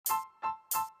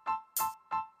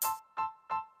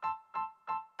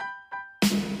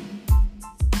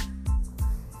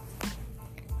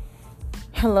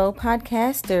Hello,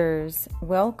 podcasters.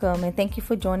 Welcome and thank you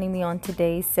for joining me on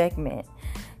today's segment.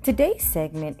 Today's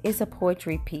segment is a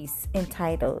poetry piece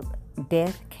entitled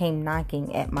Death Came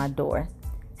Knocking at My Door.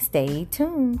 Stay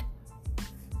tuned.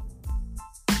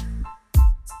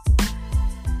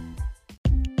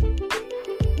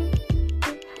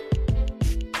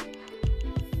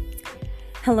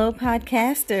 Hello,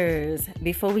 podcasters.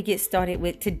 Before we get started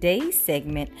with today's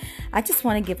segment, I just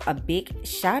want to give a big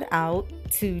shout out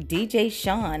to DJ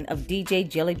Sean of DJ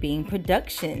Jelly Bean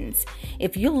Productions.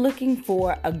 If you're looking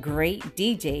for a great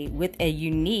DJ with a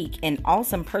unique and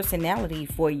awesome personality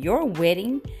for your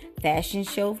wedding, fashion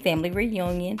show, family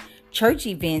reunion, church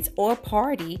events, or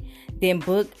party, then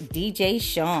book DJ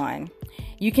Sean.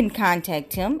 You can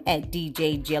contact him at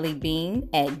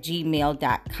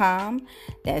djjellybean@gmail.com.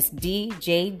 That's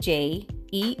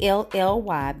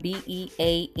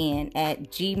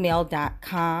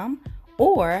djjellyybean@gmail.com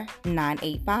or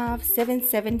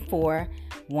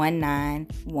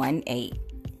 985-774-1918.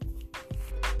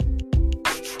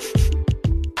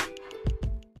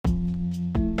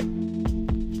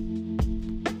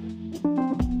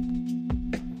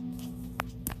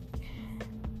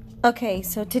 Okay,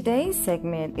 so today's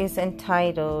segment is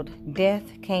entitled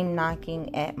Death Came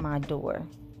Knocking at My Door.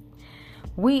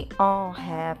 We all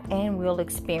have and will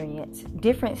experience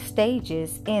different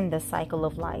stages in the cycle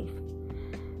of life.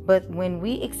 But when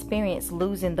we experience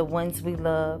losing the ones we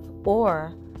love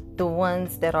or the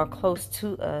ones that are close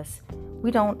to us,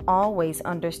 we don't always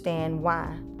understand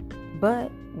why.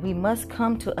 But we must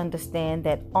come to understand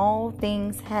that all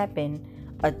things happen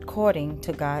according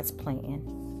to God's plan.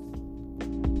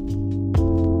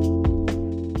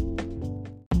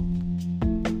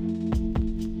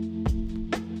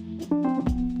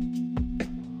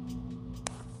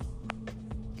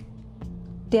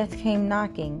 Death came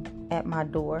knocking at my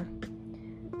door,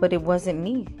 but it wasn't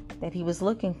me that he was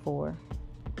looking for.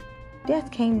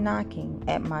 Death came knocking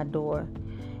at my door,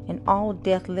 and all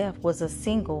death left was a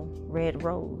single red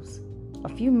rose, a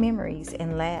few memories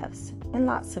and laughs, and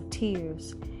lots of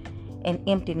tears, and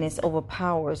emptiness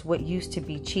overpowers what used to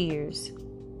be cheers.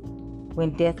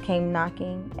 When death came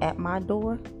knocking at my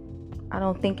door, I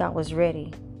don't think I was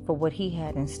ready for what he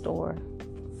had in store.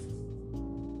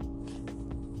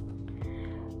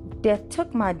 Death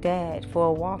took my dad for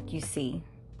a walk, you see,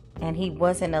 and he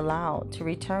wasn't allowed to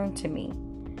return to me.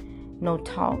 No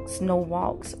talks, no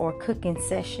walks or cooking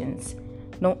sessions,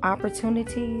 no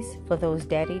opportunities for those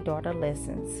daddy-daughter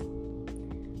lessons.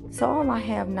 So all I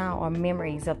have now are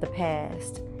memories of the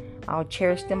past. I'll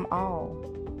cherish them all,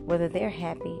 whether they're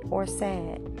happy or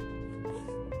sad.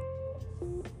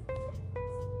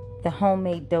 The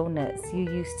homemade donuts you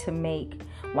used to make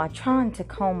while trying to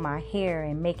comb my hair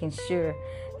and making sure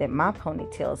that my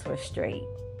ponytails were straight.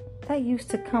 That used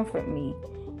to comfort me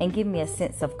and give me a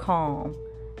sense of calm.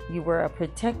 You were a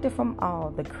protector from all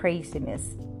the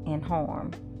craziness and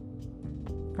harm.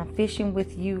 Now fishing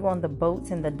with you on the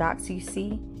boats and the docks you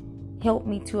see helped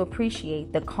me to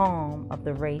appreciate the calm of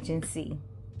the raging sea.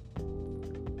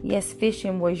 Yes,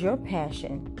 fishing was your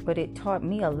passion, but it taught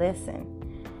me a lesson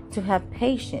to have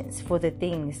patience for the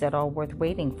things that are worth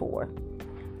waiting for,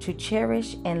 to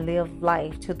cherish and live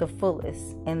life to the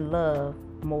fullest and love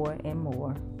more and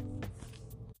more.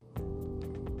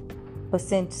 But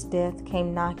since death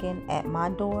came knocking at my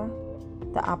door,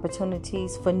 the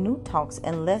opportunities for new talks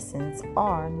and lessons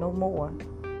are no more.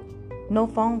 No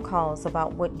phone calls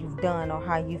about what you've done or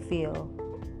how you feel.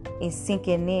 It's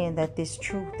sinking in that this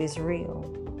truth is real.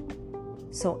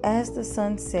 So as the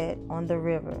sun set on the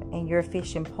river and your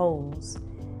fishing poles,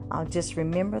 I'll just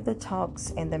remember the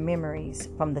talks and the memories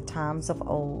from the times of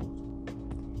old.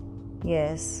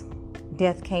 Yes,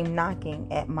 death came knocking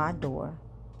at my door,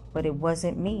 but it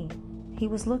wasn't me he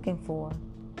was looking for.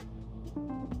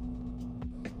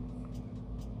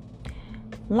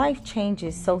 Life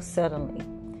changes so suddenly,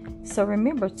 so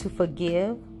remember to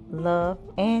forgive, love,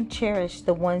 and cherish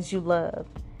the ones you love,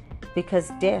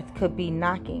 because death could be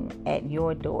knocking at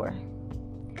your door.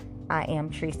 I am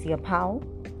Tricia Powell.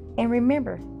 And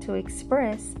remember to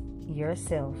express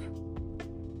yourself.